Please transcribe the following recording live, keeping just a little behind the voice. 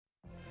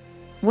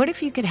What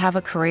if you could have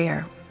a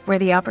career where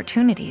the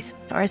opportunities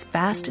are as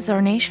vast as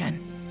our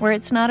nation, where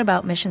it's not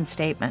about mission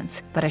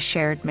statements, but a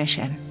shared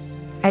mission?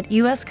 At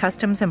U.S.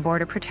 Customs and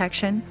Border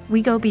Protection,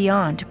 we go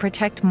beyond to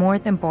protect more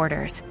than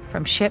borders.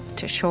 From ship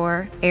to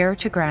shore, air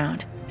to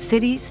ground,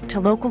 cities to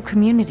local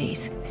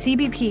communities,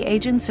 CBP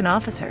agents and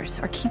officers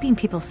are keeping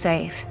people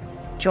safe.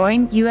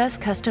 Join U.S.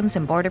 Customs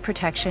and Border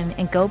Protection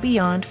and go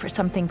beyond for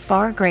something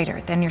far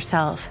greater than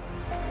yourself.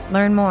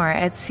 Learn more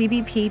at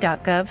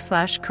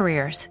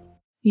cbp.gov/careers.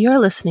 You're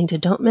listening to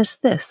Don't Miss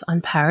This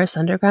on Paris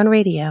Underground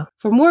Radio.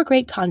 For more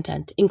great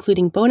content,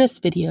 including bonus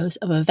videos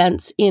of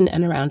events in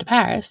and around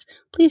Paris,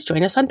 please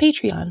join us on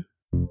Patreon.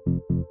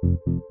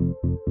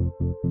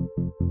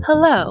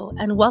 Hello,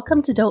 and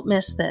welcome to Don't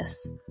Miss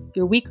This,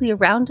 your weekly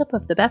roundup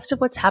of the best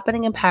of what's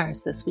happening in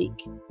Paris this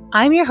week.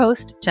 I'm your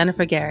host,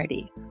 Jennifer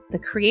Garrity, the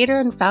creator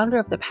and founder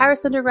of the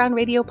Paris Underground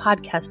Radio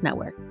podcast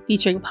network,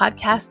 featuring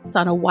podcasts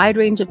on a wide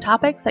range of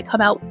topics that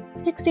come out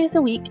 6 days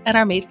a week and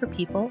are made for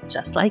people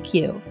just like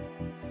you.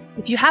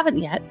 If you haven't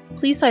yet,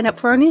 please sign up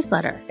for our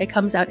newsletter. It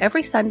comes out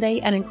every Sunday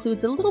and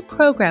includes a little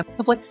program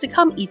of what's to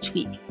come each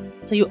week,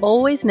 so you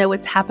always know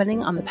what's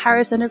happening on the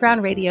Paris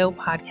Underground Radio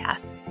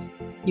podcasts.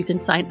 You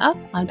can sign up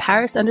on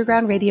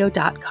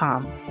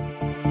parisundergroundradio.com.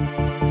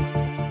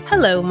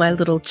 Hello, my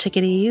little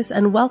chickadees,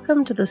 and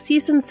welcome to the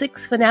Season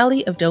 6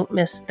 finale of Don't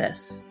Miss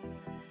This.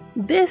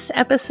 This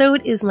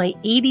episode is my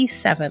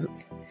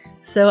 87th,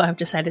 so I've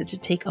decided to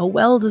take a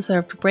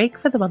well-deserved break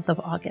for the month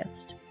of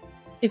August.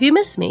 If you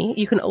miss me,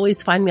 you can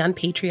always find me on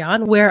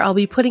Patreon, where I'll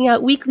be putting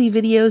out weekly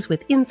videos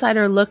with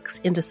insider looks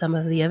into some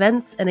of the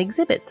events and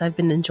exhibits I've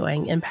been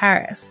enjoying in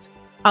Paris.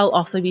 I'll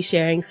also be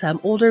sharing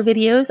some older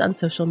videos on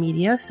social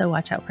media, so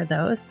watch out for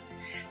those.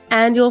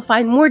 And you'll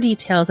find more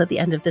details at the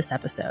end of this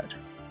episode.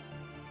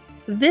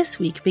 This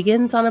week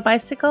begins on a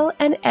bicycle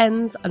and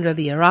ends under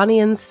the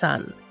Iranian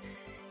sun.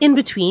 In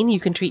between, you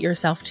can treat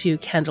yourself to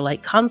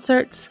candlelight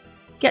concerts,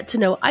 get to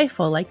know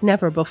Eiffel like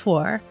never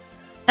before,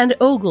 and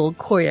ogle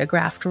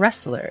choreographed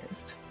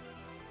wrestlers.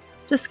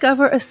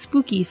 Discover a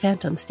spooky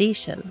phantom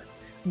station,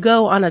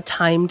 go on a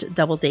timed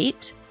double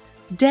date,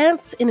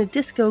 dance in a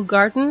disco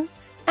garden,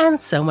 and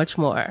so much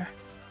more.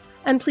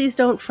 And please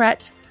don't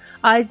fret,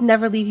 I'd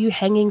never leave you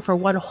hanging for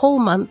one whole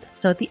month,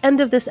 so at the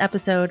end of this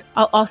episode,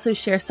 I'll also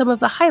share some of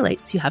the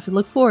highlights you have to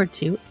look forward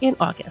to in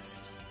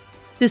August.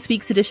 This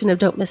week's edition of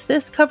Don't Miss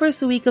This covers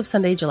the week of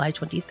Sunday, July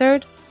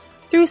 23rd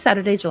through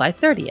Saturday, July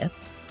 30th,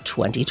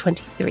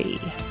 2023.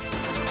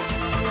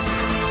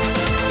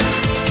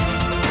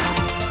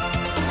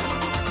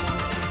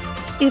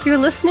 If you're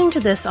listening to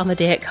this on the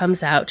day it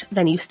comes out,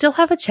 then you still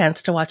have a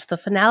chance to watch the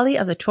finale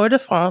of the Tour de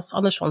France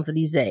on the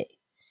Champs-Élysées.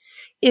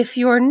 If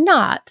you're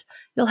not,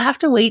 you'll have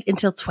to wait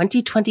until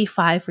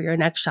 2025 for your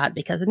next shot,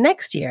 because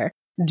next year,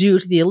 due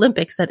to the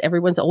Olympics that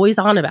everyone's always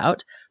on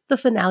about, the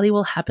finale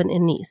will happen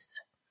in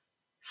Nice.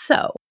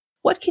 So,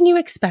 what can you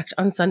expect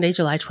on Sunday,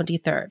 July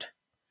 23rd?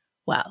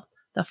 Well,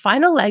 the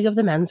final leg of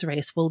the men's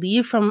race will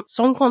leave from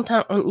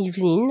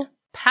Saint-Quentin-en-Yvelines,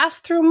 pass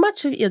through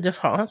much of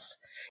Ile-de-France,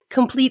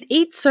 complete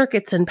 8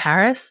 circuits in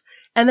Paris,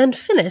 and then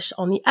finish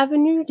on the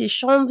Avenue des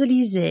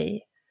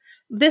Champs-Élysées.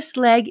 This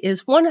leg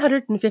is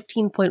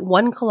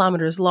 115.1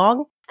 kilometers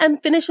long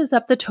and finishes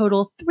up the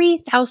total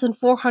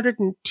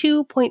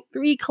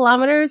 3,402.3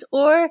 kilometers,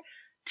 or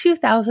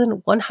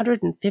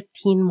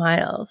 2,115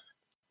 miles.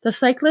 The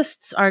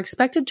cyclists are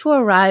expected to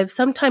arrive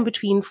sometime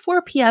between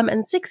 4 p.m.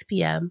 and 6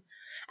 p.m.,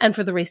 and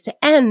for the race to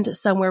end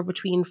somewhere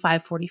between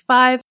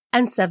 5:45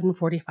 and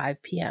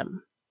 7:45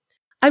 p.m.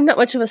 I'm not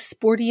much of a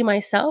sporty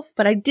myself,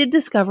 but I did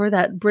discover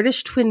that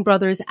British twin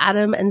brothers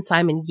Adam and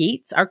Simon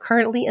Yates are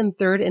currently in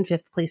 3rd and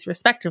 5th place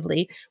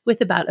respectively,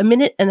 with about a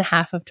minute and a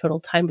half of total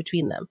time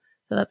between them.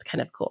 So that's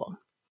kind of cool.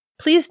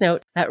 Please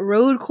note that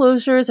road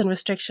closures and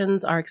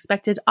restrictions are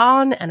expected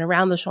on and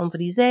around the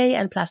Champs-Élysées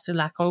and Place de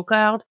la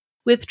Concorde,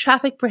 with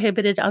traffic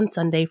prohibited on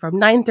Sunday from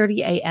 9:30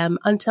 a.m.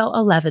 until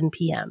 11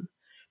 p.m.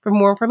 For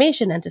more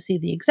information and to see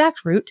the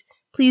exact route,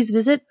 please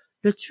visit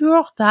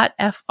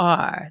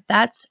letour.fr.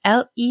 That's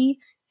LETOUR.fr.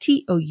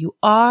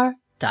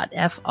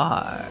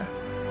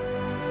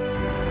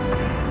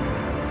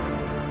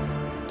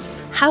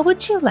 How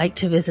would you like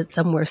to visit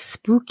somewhere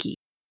spooky,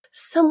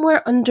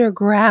 somewhere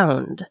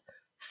underground,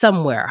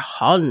 somewhere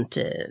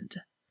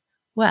haunted?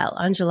 Well,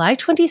 on July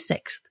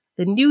 26th,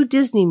 the new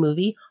Disney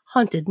movie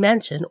Haunted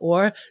Mansion,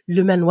 or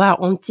Le Manoir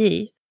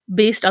Hanté,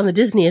 based on the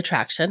Disney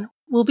attraction,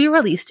 will be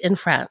released in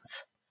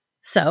France.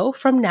 So,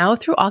 from now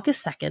through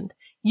August 2nd,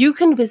 you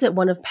can visit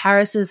one of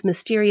Paris's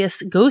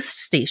mysterious ghost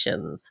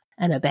stations,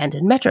 an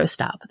abandoned metro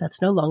stop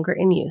that's no longer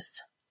in use.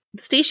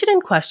 The station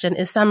in question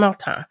is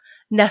Saint-Martin,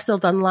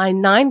 nestled on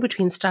Line 9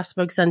 between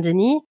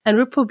Strasbourg-Saint-Denis and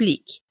Rue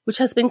Publique, which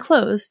has been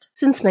closed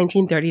since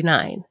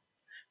 1939.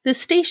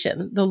 This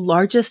station, the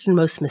largest and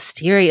most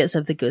mysterious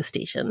of the ghost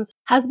stations,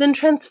 has been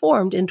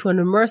transformed into an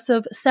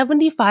immersive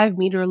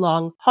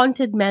 75-meter-long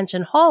haunted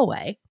mansion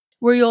hallway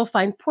where you'll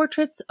find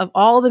portraits of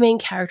all the main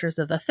characters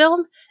of the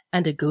film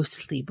and a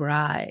ghostly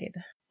bride.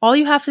 All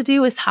you have to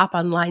do is hop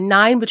on Line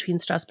 9 between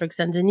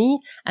Strasbourg-Saint-Denis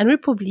and Rue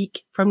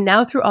Publique from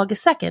now through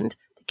August 2nd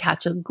to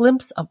catch a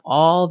glimpse of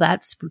all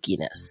that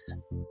spookiness.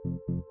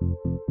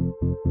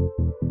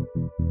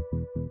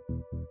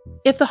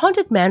 If the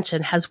Haunted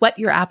Mansion has whet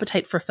your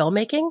appetite for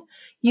filmmaking,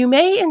 you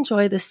may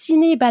enjoy the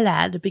Ciné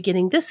Balade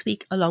beginning this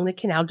week along the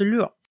Canal de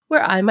Lourdes,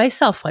 where I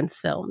myself once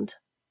filmed.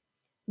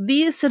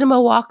 These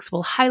cinema walks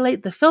will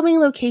highlight the filming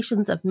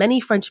locations of many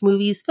French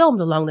movies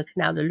filmed along the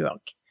Canal de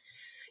Lourdes.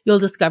 You'll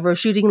discover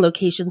shooting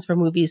locations for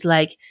movies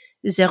like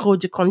Zéro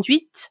de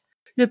Conduite,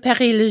 Le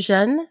Père et le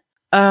Jeune,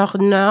 Hors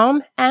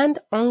Normes, and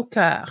En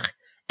Chœur,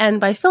 and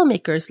by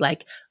filmmakers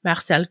like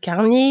Marcel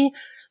Carné,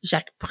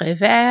 Jacques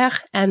Prévert,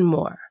 and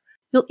more.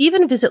 You'll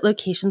even visit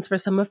locations for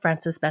some of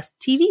France's best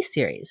TV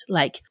series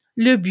like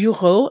Le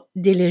Bureau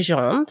des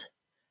Légendes,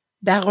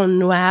 Baron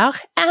Noir,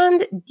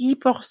 and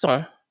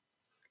 10%.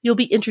 You'll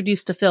be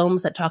introduced to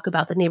films that talk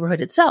about the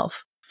neighborhood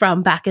itself,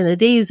 from back in the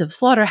days of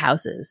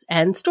slaughterhouses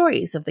and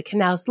stories of the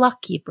canal's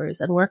lockkeepers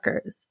and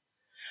workers.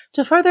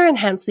 To further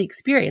enhance the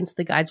experience,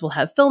 the guides will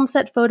have film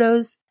set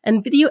photos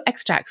and video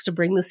extracts to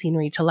bring the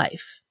scenery to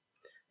life.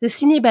 The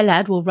Ciné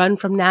Balade will run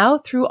from now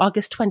through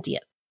August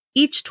 20th.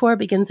 Each tour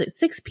begins at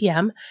 6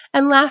 p.m.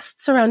 and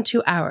lasts around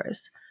 2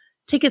 hours.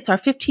 Tickets are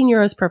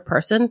 €15 per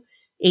person,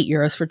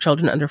 €8 for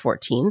children under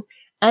 14,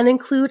 and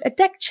include a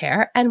deck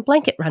chair and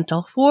blanket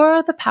rental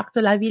for the Parc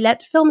de la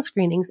Villette film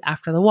screenings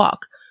after the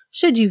walk,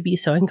 should you be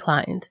so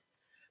inclined.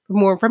 For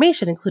more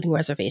information, including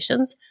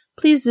reservations,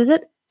 please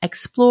visit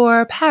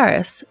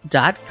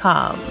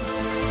exploreparis.com.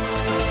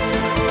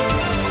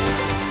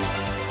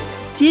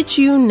 Did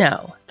you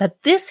know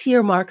that this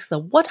year marks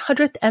the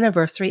 100th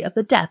anniversary of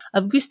the death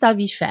of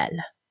Gustave Eiffel?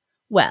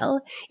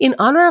 Well, in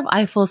honor of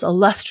Eiffel's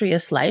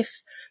illustrious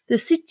life, the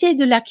Cité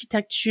de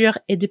l'Architecture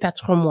et du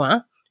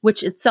Patrimoine,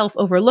 which itself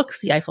overlooks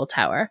the Eiffel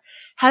Tower,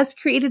 has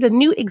created a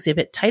new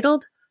exhibit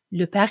titled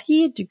Le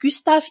Paris de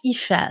Gustave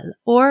Eiffel,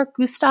 or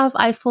Gustave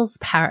Eiffel's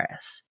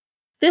Paris.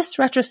 This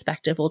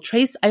retrospective will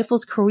trace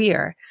Eiffel's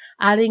career,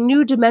 adding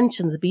new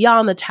dimensions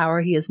beyond the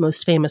tower he is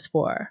most famous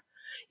for.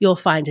 You'll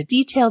find a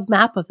detailed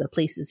map of the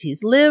places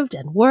he's lived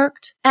and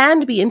worked,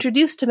 and be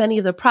introduced to many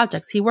of the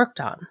projects he worked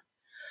on.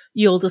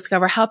 You'll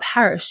discover how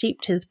Paris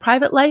shaped his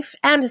private life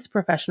and his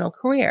professional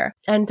career,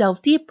 and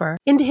delve deeper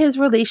into his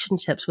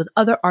relationships with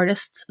other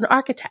artists and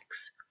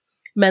architects.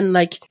 Men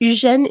like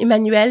Eugène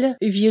Emmanuel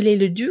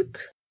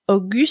Viollet-le-Duc,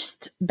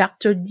 Auguste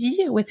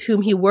Bartholdi, with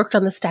whom he worked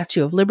on the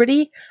Statue of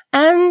Liberty,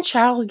 and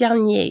Charles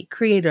Garnier,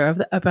 creator of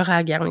the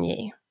Opéra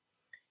Garnier.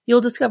 You'll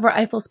discover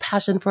Eiffel's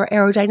passion for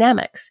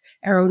aerodynamics,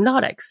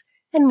 aeronautics,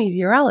 and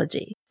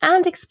meteorology,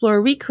 and explore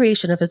a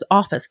recreation of his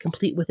office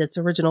complete with its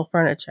original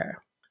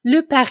furniture.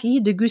 Le Paris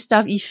de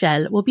Gustave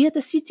Eiffel will be at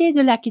the Cité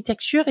de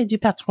l'Architecture et du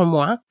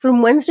Patrimoine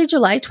from Wednesday,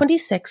 July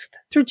 26th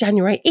through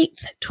January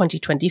 8th,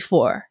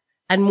 2024.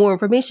 And more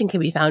information can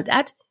be found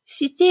at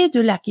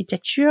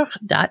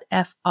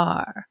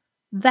citédelarchitecture.fr.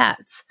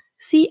 That's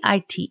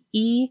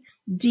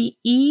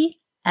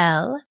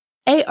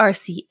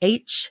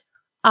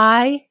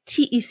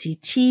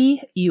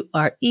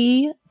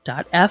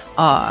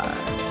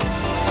CITEDELARCHITECTURE.fr.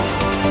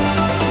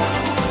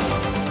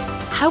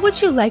 How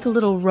would you like a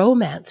little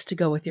romance to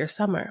go with your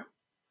summer?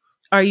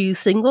 Are you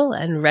single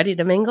and ready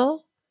to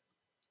mingle?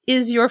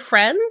 Is your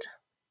friend?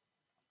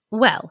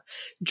 Well,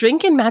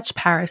 Drink and Match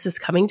Paris is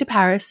coming to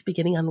Paris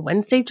beginning on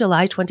Wednesday,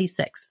 July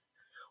 26th.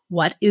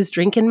 What is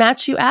Drink and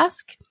Match, you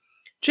ask?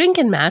 Drink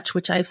and Match,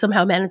 which I've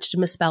somehow managed to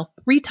misspell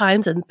 3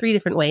 times in 3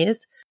 different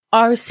ways,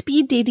 are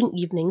speed dating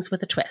evenings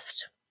with a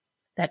twist.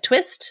 That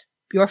twist?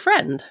 Your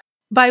friend.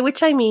 By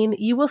which I mean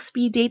you will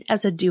speed date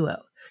as a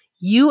duo.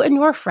 You and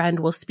your friend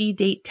will speed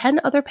date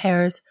 10 other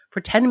pairs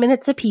for 10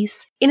 minutes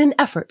apiece in an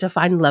effort to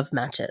find love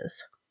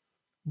matches.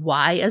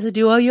 Why as a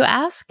duo, you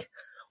ask?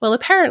 Well,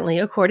 apparently,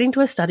 according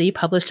to a study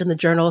published in the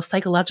journal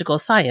Psychological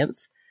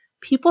Science,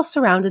 people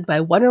surrounded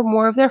by one or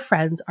more of their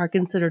friends are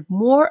considered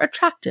more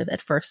attractive at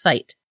first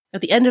sight.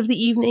 At the end of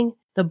the evening,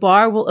 the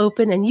bar will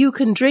open and you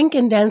can drink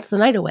and dance the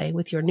night away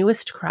with your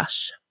newest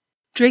crush.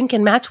 Drink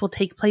and Match will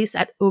take place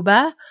at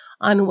Aubin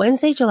on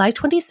Wednesday, July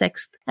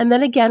 26th, and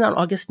then again on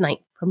August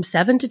 9th from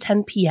 7 to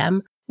 10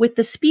 p.m., with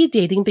the speed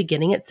dating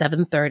beginning at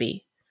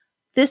 7:30.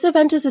 This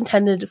event is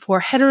intended for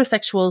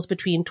heterosexuals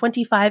between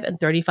 25 and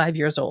 35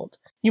 years old.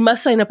 You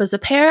must sign up as a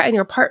pair and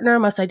your partner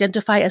must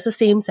identify as the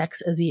same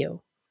sex as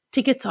you.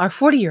 Tickets are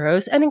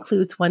 €40 and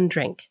includes 1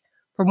 drink.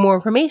 For more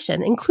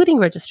information, including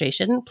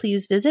registration,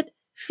 please visit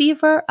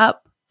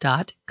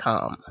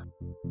feverup.com.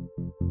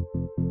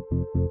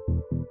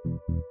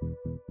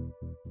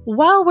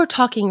 While we're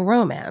talking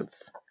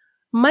romance,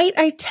 might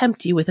I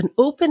tempt you with an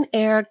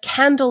open-air,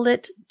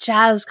 candlelit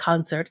jazz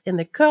concert in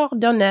the Coeur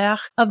d'Honneur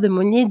of the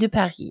Monnaie de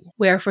Paris,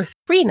 where for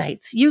 3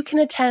 nights you can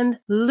attend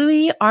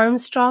Louis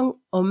Armstrong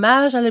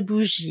Hommage à la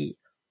Bougie,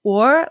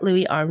 or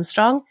Louis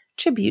Armstrong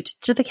Tribute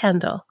to the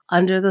Candle,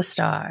 Under the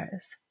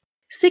Stars.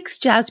 6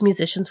 jazz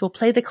musicians will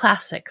play the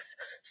classics,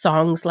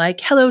 songs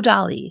like Hello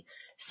Dolly,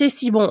 C'est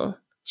si bon,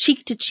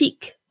 Cheek to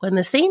Cheek, When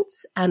the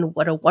Saints, and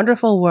What a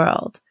Wonderful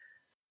World.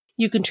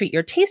 You can treat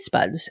your taste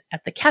buds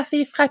at the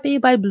Café Frappé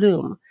by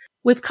Bloom,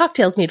 with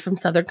cocktails made from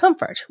Southern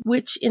Comfort,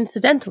 which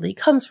incidentally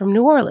comes from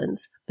New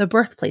Orleans, the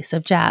birthplace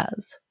of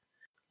jazz.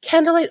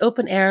 Candlelight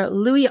open air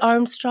Louis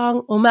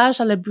Armstrong Hommage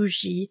à la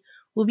Bougie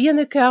will be in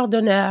the Cœur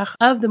d'Honneur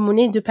of the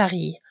Monet de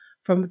Paris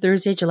from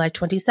Thursday, July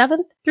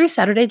 27th through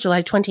Saturday,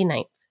 July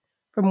 29th.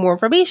 For more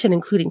information,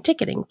 including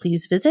ticketing,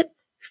 please visit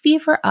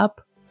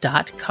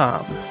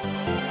feverup.com.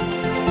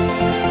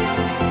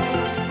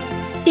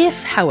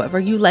 If, however,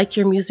 you like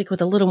your music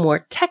with a little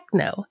more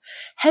techno,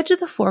 head to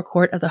the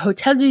forecourt of the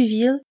Hôtel de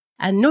Ville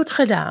at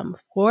Notre-Dame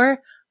for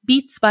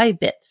Beats by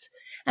Bits,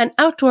 an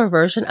outdoor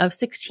version of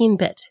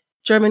 16-bit,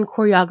 German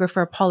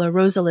choreographer Paula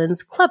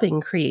Rosalin's clubbing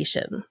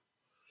creation.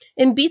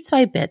 In Beats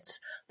by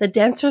Bits, the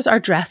dancers are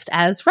dressed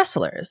as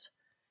wrestlers.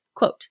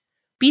 Quote,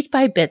 Beat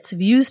by Bits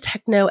views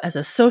techno as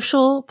a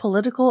social,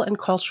 political, and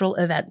cultural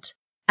event.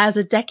 As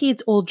a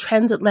decades-old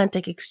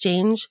transatlantic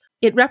exchange,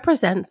 it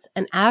represents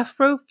an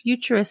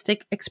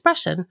Afro-futuristic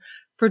expression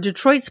for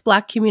Detroit's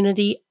Black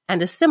community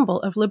and a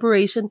symbol of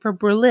liberation for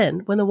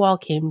Berlin when the wall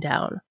came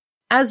down.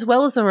 As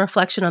well as a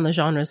reflection on the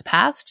genre's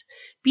past,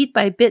 Beat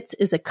by Bits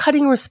is a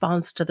cutting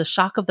response to the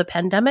shock of the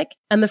pandemic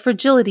and the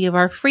fragility of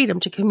our freedom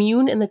to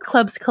commune in the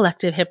club's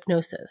collective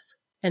hypnosis.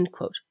 End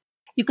quote.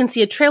 You can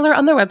see a trailer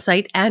on their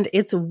website, and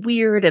it's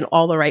weird in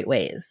all the right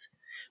ways.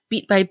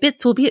 Beat by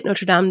Bits will be at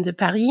Notre-Dame de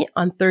Paris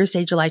on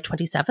Thursday, July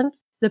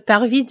 27th, the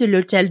Parvis de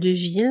l'Hôtel de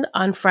Ville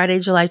on Friday,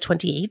 July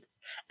 28th,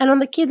 and on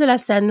the Quai de la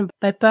Seine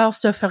by Port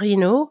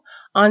Soferino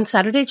on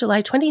Saturday,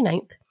 July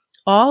 29th,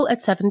 all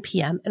at 7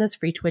 p.m. and is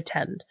free to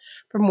attend.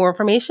 For more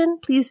information,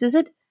 please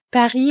visit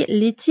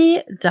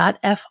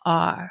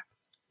parislete.fr.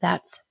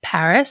 That's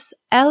Paris,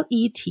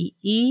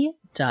 Lete.fr.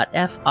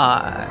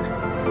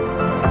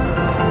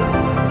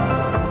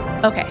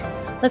 Okay,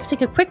 let's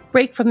take a quick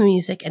break from the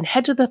music and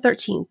head to the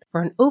 13th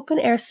for an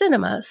open-air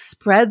cinema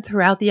spread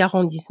throughout the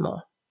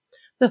arrondissement.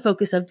 The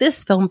focus of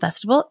this film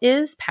festival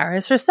is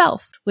Paris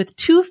herself, with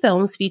 2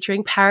 films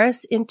featuring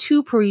Paris in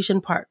 2 Parisian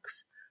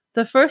parks.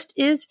 The first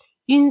is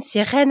Une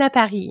Sirène à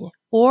Paris,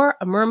 or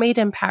A Mermaid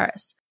in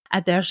Paris,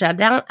 at their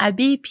Jardin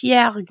Abbé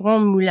Pierre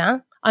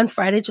Grand-Moulin on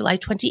Friday, July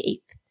 28th.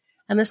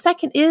 And the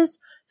second is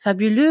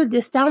Fabuleux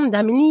Destin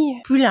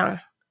d'Amélie Poulain,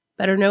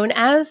 better known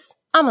as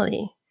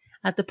Amélie,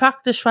 at the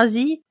Parc de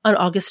Choisy on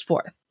August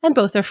 4th, and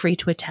both are free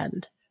to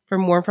attend. For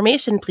more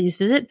information, please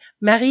visit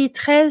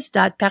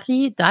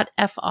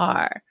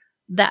marie13.paris.fr.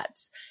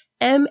 That's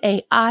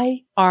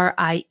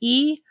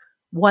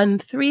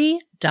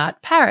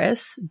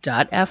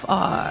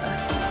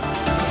MAIRIE13.paris.fr.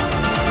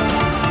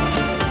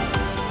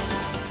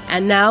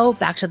 And now,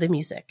 back to the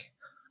music.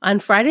 On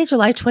Friday,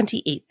 July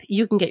 28th,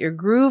 you can get your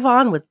groove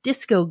on with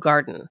Disco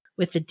Garden,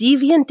 with the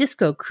Deviant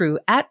Disco crew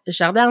at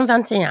Jardin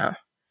 21.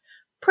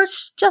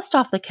 Perched just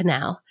off the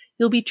canal,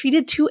 you'll be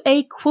treated to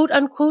a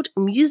quote-unquote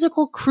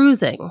musical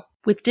cruising,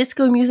 with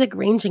disco music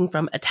ranging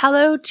from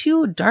Italo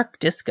to dark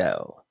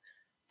disco.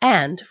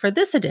 And for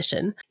this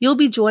edition, you'll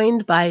be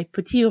joined by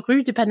Petit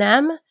Rue de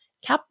Paname,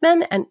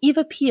 Capman, and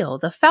Eva Peel,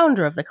 the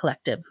founder of the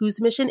collective, whose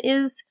mission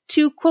is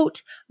to,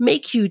 quote,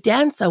 make you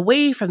dance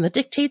away from the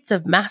dictates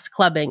of mass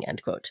clubbing,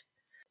 end quote.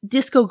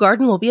 Disco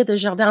Garden will be at the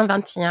Jardin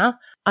 21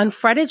 on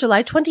Friday,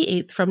 July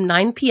 28th from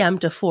 9 p.m.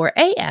 to 4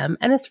 a.m.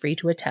 and is free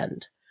to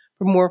attend.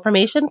 For more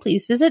information,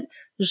 please visit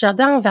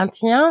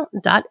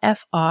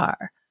jardin21.fr.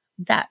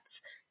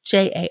 That's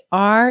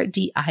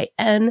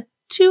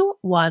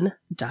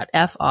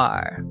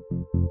JARDIN21.fr.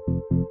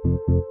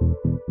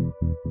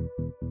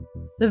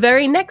 The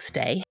very next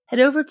day, head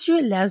over to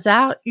Les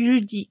Arts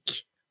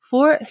Ludiques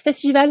for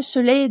Festival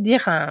Soleil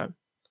d'Iran,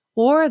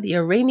 or the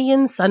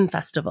Iranian Sun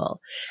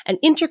Festival, an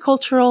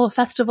intercultural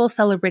festival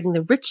celebrating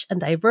the rich and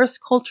diverse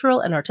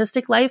cultural and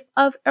artistic life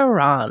of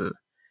Iran.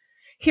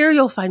 Here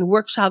you'll find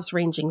workshops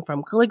ranging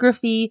from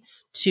calligraphy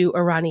to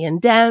Iranian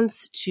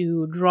dance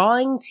to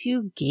drawing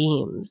to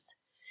games.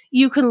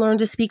 You can learn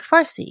to speak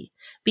Farsi,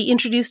 be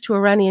introduced to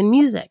Iranian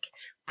music,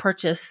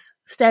 purchase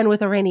stand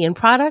with Iranian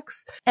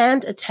products,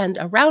 and attend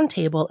a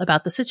roundtable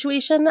about the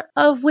situation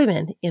of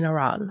women in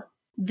Iran.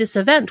 This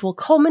event will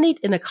culminate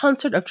in a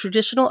concert of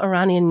traditional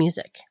Iranian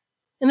music.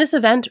 And this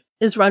event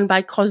is run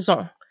by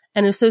Crozon,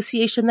 an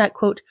association that,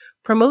 quote,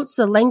 promotes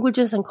the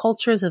languages and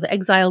cultures of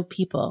exiled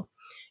people.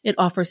 It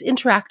offers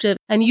interactive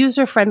and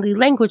user-friendly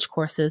language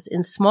courses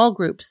in small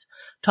groups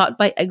taught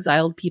by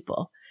exiled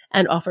people,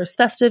 and offers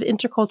festive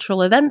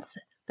intercultural events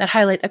that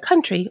highlight a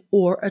country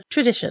or a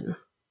tradition,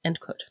 end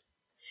quote.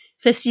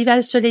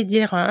 Festival Soleil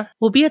d'Iran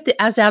will be at the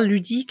Arts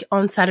Ludiques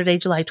on Saturday,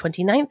 July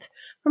 29th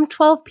from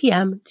 12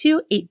 p.m.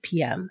 to 8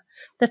 p.m.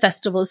 The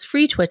festival is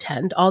free to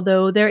attend,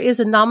 although there is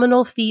a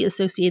nominal fee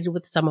associated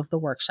with some of the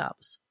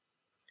workshops.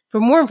 For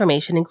more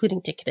information,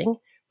 including ticketing,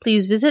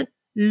 please visit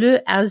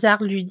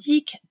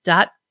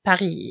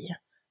leartsludiques.paris.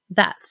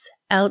 That's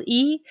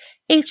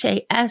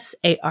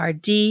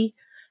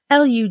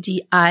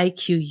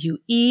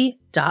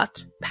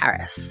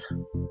LEHASARDLUDIQUE.Paris.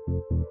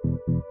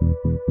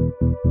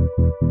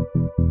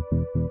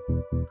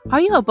 Are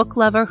you a book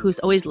lover who's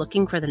always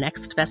looking for the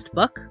next best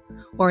book?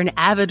 Or an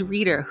avid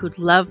reader who'd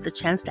love the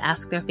chance to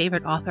ask their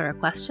favorite author a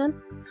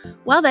question?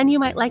 Well, then you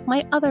might like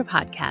my other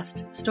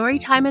podcast,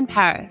 Storytime in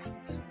Paris,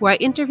 where I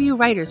interview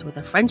writers with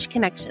a French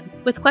connection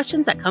with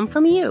questions that come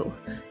from you,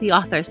 the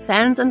author's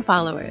fans and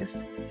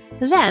followers.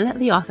 Then,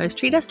 the authors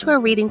treat us to a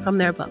reading from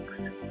their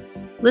books.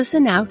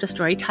 Listen now to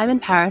Storytime in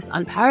Paris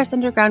on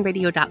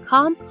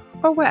parisundergroundradio.com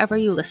or wherever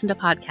you listen to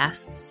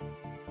podcasts.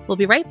 We'll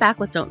be right back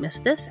with Don't Miss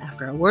This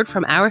after a word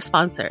from our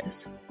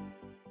sponsors.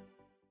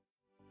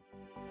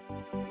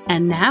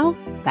 And now,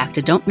 back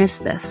to Don't Miss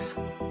This.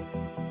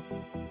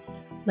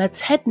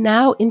 Let's head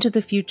now into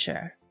the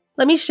future.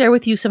 Let me share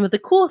with you some of the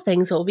cool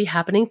things that will be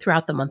happening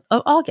throughout the month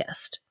of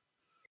August.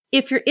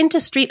 If you're into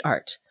street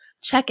art,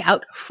 check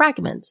out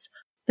Fragments,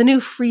 the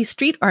new free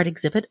street art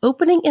exhibit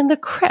opening in the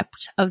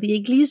crypt of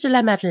the Église de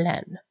la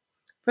Madeleine.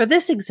 For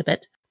this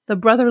exhibit, the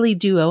brotherly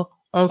duo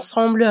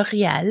Ensemble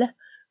Réel,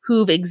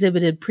 who've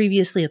exhibited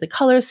previously at the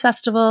Colors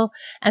Festival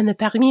and the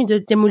Permis de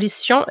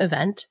Démolition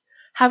event,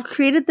 have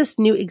created this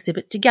new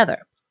exhibit together,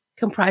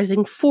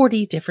 comprising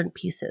 40 different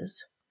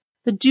pieces.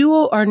 The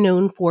duo are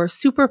known for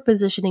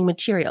superpositioning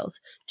materials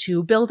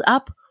to build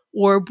up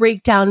or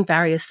break down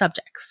various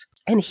subjects.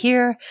 And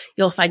here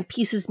you'll find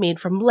pieces made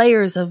from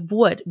layers of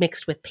wood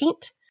mixed with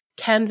paint,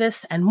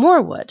 canvas, and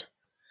more wood.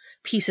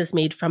 Pieces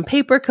made from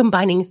paper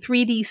combining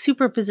 3D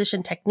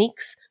superposition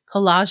techniques,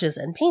 collages,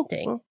 and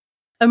painting.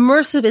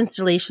 Immersive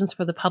installations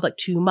for the public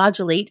to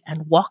modulate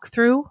and walk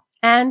through.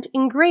 And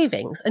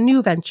engravings, a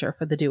new venture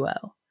for the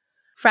duo.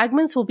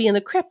 Fragments will be in the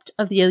crypt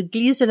of the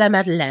Église de la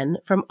Madeleine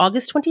from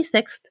August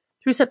 26th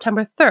through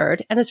September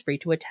 3rd and is free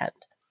to attend.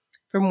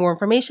 For more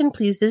information,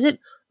 please visit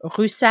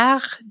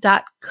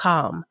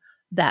roussard.com.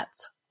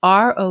 That's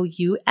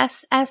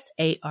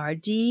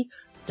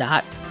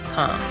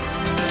ROUSSARD.com.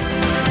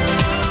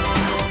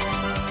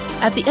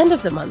 At the end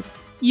of the month,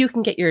 you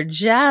can get your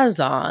jazz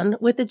on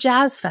with the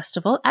Jazz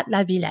Festival at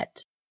La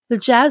Villette. The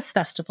Jazz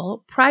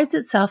Festival prides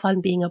itself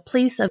on being a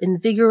place of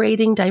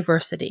invigorating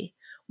diversity,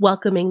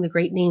 welcoming the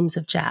great names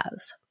of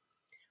jazz.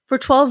 For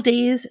 12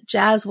 days,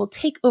 jazz will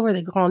take over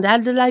the Grande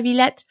Halle de la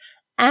Villette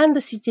and the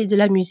Cité de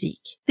la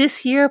Musique.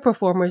 This year,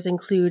 performers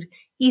include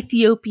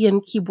Ethiopian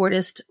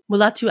keyboardist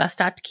Mulatu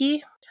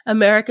Astatke,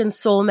 American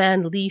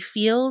soulman Lee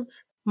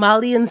Fields,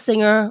 Malian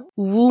singer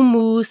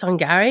Wumu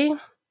Sangare,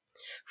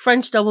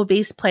 French double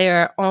bass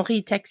player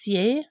Henri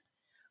Texier,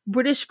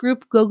 British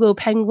group Gogo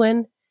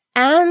Penguin,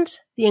 and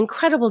the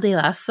incredible De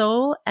La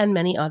Soul, and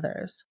many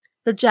others.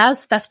 The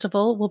Jazz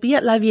Festival will be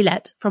at La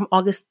Villette from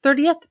August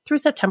 30th through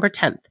September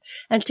 10th,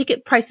 and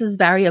ticket prices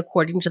vary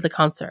according to the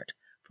concert.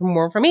 For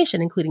more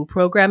information, including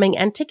programming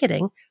and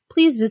ticketing,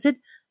 please visit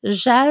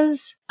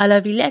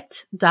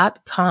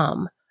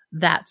jazzalavillette.com.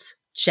 That's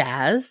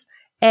jazz,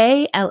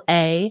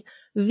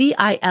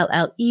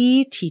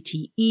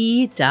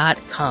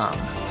 ALAVILLETTE.com.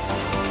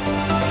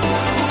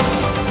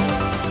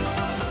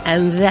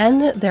 And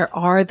then there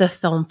are the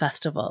film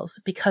festivals,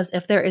 because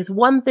if there is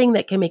one thing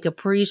that can make a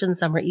Parisian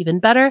summer even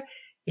better,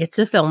 it's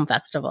a film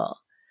festival.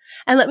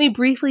 And let me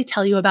briefly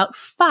tell you about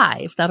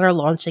 5 that are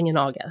launching in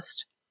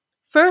August.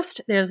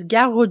 First, there's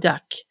Gare au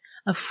Doc,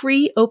 a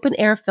free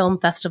open-air film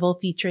festival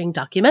featuring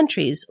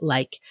documentaries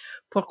like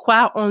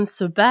Pourquoi on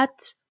se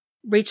bat,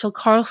 Rachel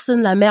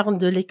Carlson, La Mère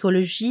de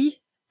l'Écologie,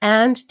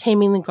 and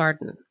Taming the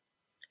Garden.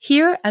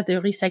 Here at the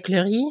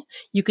Recyclerie,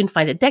 you can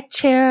find a deck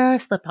chair,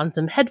 slip on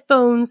some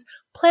headphones,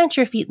 plant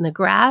your feet in the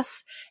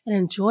grass, and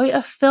enjoy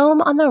a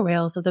film on the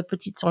rails of the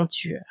Petite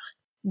Ceinture.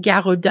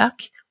 Gare au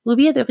Doc will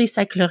be at the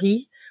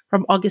Recyclerie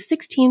from August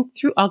 16th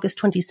through August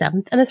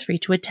 27th and is free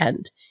to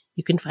attend.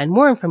 You can find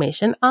more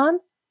information on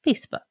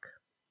Facebook.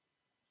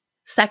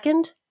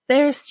 Second,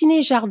 there's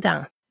Ciné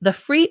Jardin, the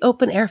free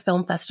open-air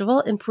film festival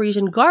in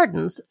Parisian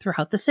gardens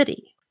throughout the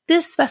city.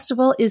 This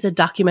festival is a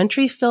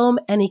documentary film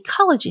and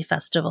ecology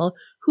festival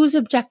whose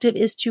objective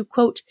is to,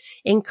 quote,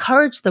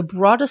 encourage the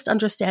broadest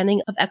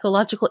understanding of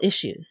ecological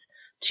issues,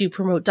 to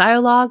promote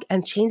dialogue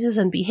and changes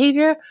in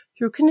behavior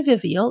through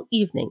convivial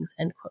evenings,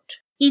 end quote.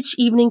 Each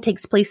evening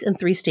takes place in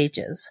 3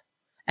 stages.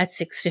 At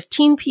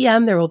 6:15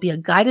 p.m., there will be a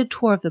guided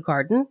tour of the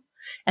garden.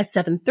 At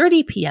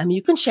 7:30 p.m.,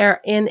 you can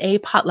share in a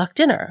potluck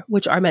dinner,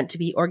 which are meant to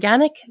be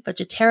organic,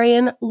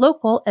 vegetarian,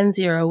 local, and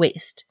zero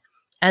waste.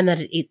 And then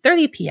at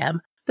 8:30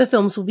 p.m., the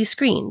films will be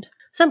screened,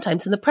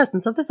 sometimes in the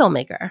presence of the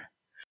filmmaker.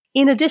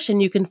 In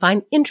addition, you can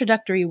find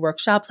introductory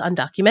workshops on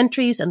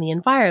documentaries and the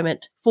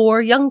environment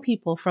for young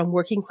people from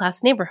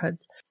working-class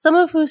neighborhoods, some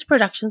of whose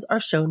productions are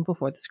shown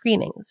before the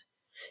screenings.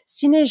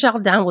 Ciné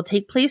Jardin will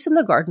take place in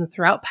the gardens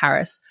throughout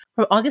Paris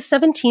from August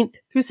 17th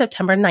through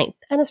September 9th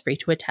and is free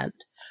to attend.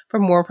 For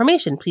more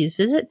information, please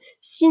visit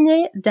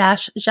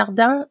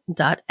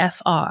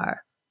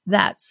cine-jardin.fr.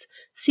 That's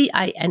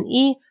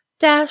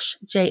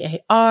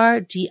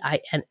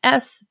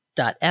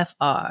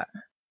CINE-JARDINS.fr.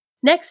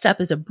 Next up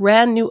is a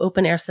brand new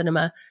open-air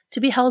cinema to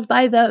be held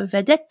by the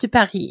Vedette de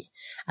Paris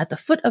at the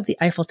foot of the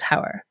Eiffel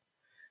Tower.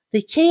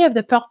 The quay of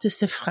the Porte de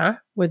Suffren,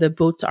 where the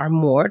boats are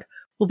moored,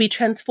 will be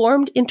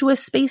transformed into a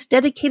space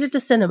dedicated to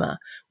cinema,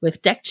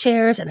 with deck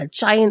chairs and a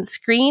giant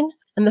screen,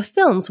 and the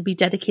films will be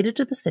dedicated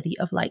to the City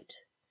of Light.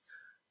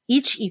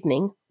 Each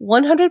evening,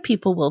 100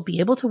 people will be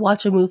able to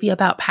watch a movie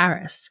about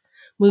Paris.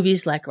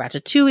 Movies like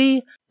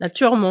Ratatouille, La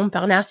Tour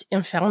Montparnasse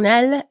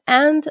Infernale,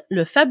 and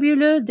Le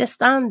Fabuleux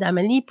Destin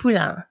d'Amélie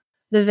Poulain.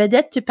 The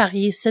Vedette de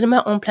Paris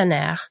Cinema en Plein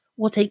Air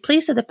will take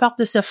place at the Parc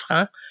de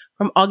Sofrin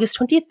from August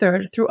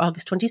 23rd through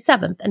August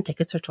 27th, and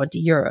tickets are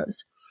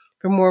 €20.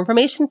 For more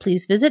information,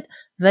 please visit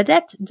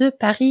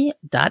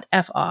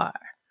vedettedeparis.fr.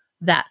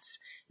 That's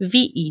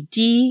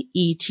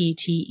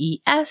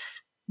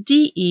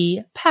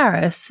VEDETTESDE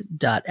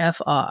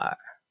Paris.fr.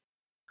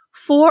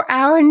 For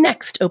our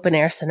next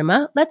open-air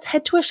cinema, let's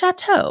head to a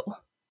chateau.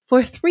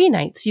 For 3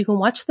 nights, you can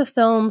watch the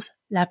films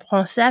La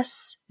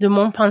Princesse de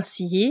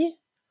Montpensier,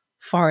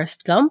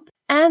 Forrest Gump,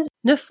 and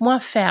Neuf Mois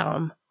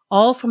Ferme,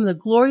 all from the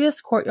glorious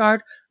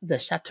courtyard of the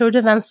Château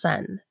de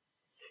Vincennes.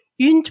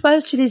 Une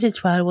Toile sur les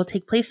Étoiles will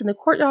take place in the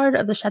courtyard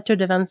of the Château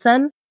de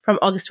Vincennes from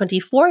August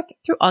 24th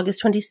through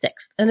August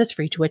 26th and is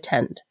free to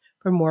attend.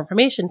 For more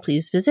information,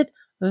 please visit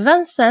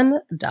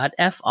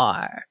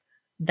vincennes.fr.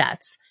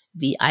 That's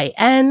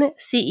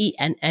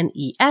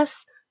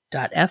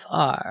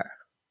VINCENNES.fr.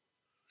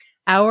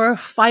 Our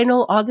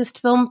final August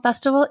film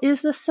festival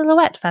is the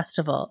Silhouette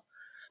Festival,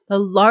 the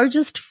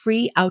largest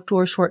free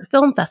outdoor short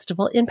film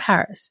festival in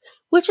Paris,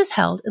 which is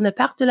held in the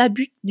Parc de la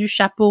Butte du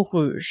Chapeau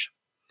Rouge.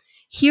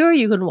 Here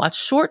you can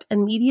watch short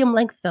and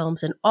medium-length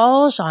films in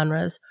all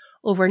genres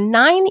over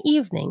 9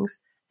 evenings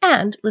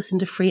and listen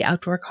to free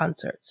outdoor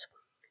concerts.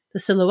 The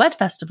Silhouette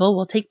Festival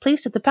will take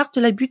place at the Parc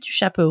de la Butte du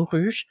Chapeau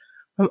Rouge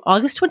from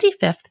August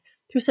 25th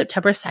through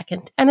September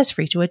 2nd and is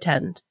free to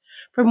attend.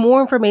 For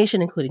more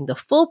information, including the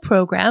full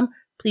program,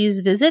 please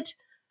visit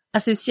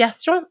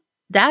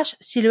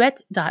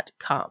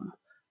association-silhouette.com.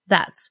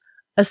 That's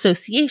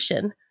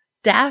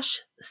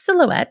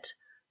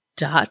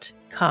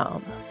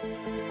association-silhouette.com.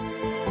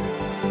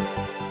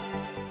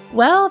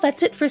 Well,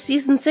 that's it for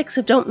Season 6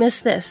 of Don't Miss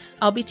This.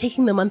 I'll be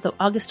taking the month of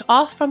August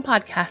off from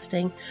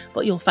podcasting,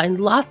 but you'll find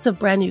lots of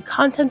brand new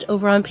content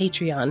over on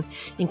Patreon,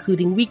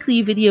 including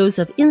weekly videos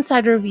of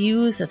insider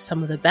views of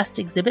some of the best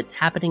exhibits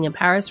happening in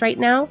Paris right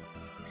now,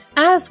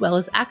 as well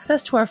as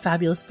access to our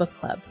fabulous book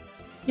club.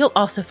 You'll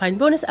also find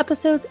bonus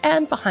episodes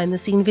and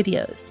behind-the-scene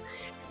videos.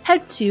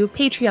 Head to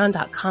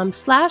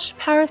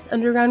patreon.com/Paris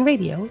Underground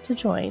Radio to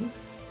join.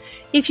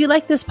 If you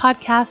like this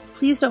podcast,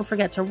 please don't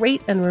forget to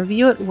rate and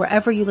review it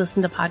wherever you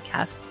listen to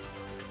podcasts.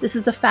 This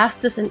is the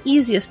fastest and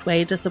easiest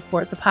way to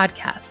support the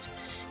podcast.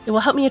 It will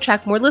help me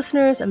attract more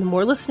listeners, and the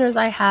more listeners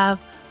I have,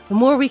 the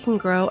more we can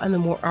grow and the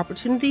more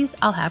opportunities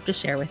I'll have to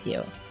share with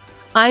you.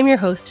 I'm your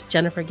host,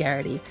 Jennifer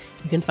Garrity.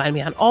 You can find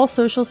me on all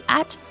socials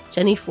at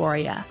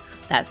Jennyphoria.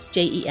 That's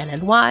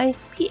JENNYPHORIA.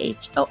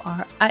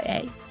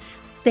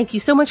 Thank you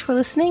so much for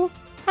listening,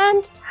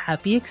 and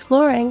happy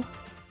exploring!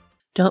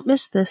 Don't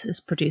Miss This is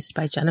produced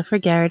by Jennifer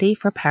Garrity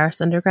for Paris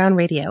Underground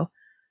Radio.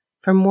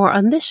 For more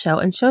on this show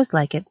and shows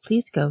like it,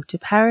 please go to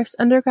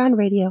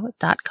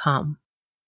parisundergroundradio.com.